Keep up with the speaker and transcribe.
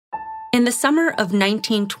In the summer of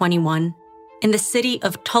 1921, in the city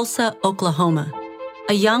of Tulsa, Oklahoma,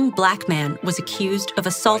 a young black man was accused of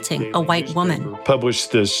assaulting a white woman.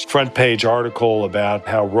 Published this front-page article about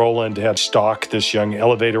how Rowland had stalked this young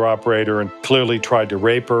elevator operator and clearly tried to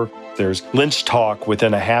rape her. There's lynch talk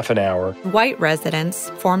within a half an hour. White residents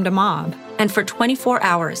formed a mob. And for 24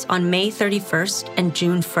 hours on May 31st and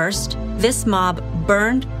June 1st, this mob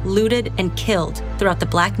burned, looted, and killed throughout the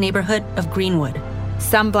black neighborhood of Greenwood.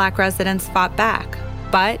 Some black residents fought back,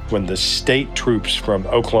 but when the state troops from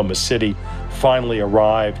Oklahoma City finally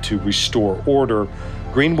arrived to restore order,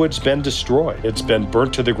 Greenwood's been destroyed. It's been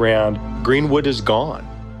burnt to the ground. Greenwood is gone.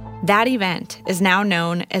 That event is now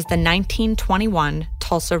known as the 1921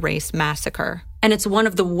 Tulsa Race Massacre. And it's one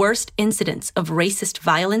of the worst incidents of racist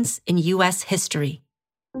violence in U.S. history.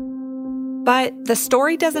 But the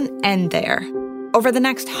story doesn't end there. Over the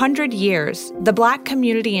next 100 years, the black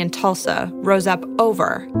community in Tulsa rose up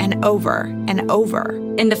over and over and over.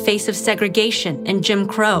 In the face of segregation and Jim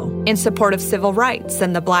Crow. In support of civil rights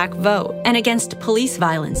and the black vote. And against police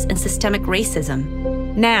violence and systemic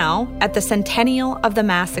racism. Now, at the centennial of the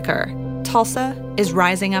massacre, Tulsa is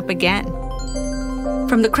rising up again.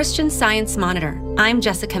 From the Christian Science Monitor, I'm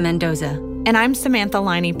Jessica Mendoza. And I'm Samantha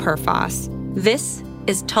Liney Perfas. This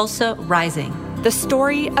is Tulsa Rising. The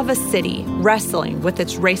story of a city wrestling with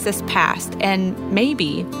its racist past and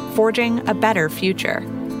maybe forging a better future.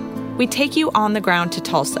 We take you on the ground to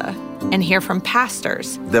Tulsa and hear from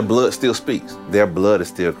pastors. Their blood still speaks. Their blood is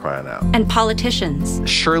still crying out. And politicians.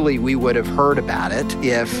 Surely we would have heard about it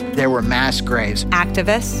if there were mass graves.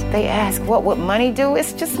 Activists. They ask, what would money do?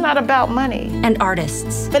 It's just not about money. And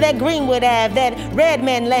artists. For that Greenwood Ave, that red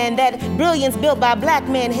man land, that brilliance built by black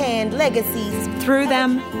men hand, legacies. Through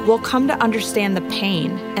them, we'll come to understand the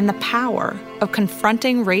pain and the power of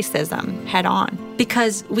confronting racism head on.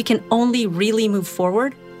 Because we can only really move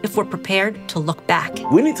forward if we're prepared to look back.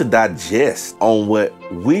 We need to digest on what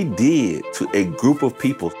we did to a group of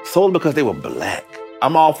people solely because they were black.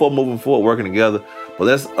 I'm all for moving forward, working together, but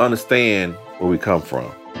let's understand where we come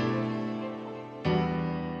from.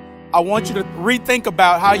 I want you to rethink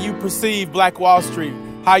about how you perceive Black Wall Street,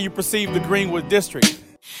 how you perceive the Greenwood District.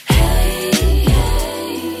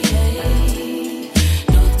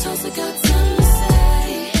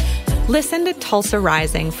 Listen to Tulsa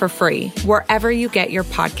Rising for free wherever you get your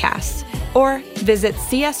podcasts, or visit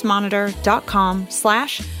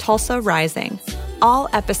csmonitor.com/Tulsa Rising. All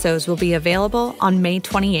episodes will be available on May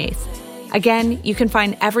 28th. Again, you can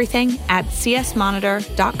find everything at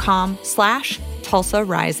csmonitor.com/Tulsa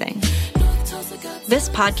Rising. This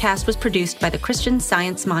podcast was produced by the Christian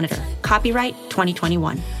Science Monitor. Copyright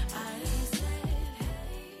 2021.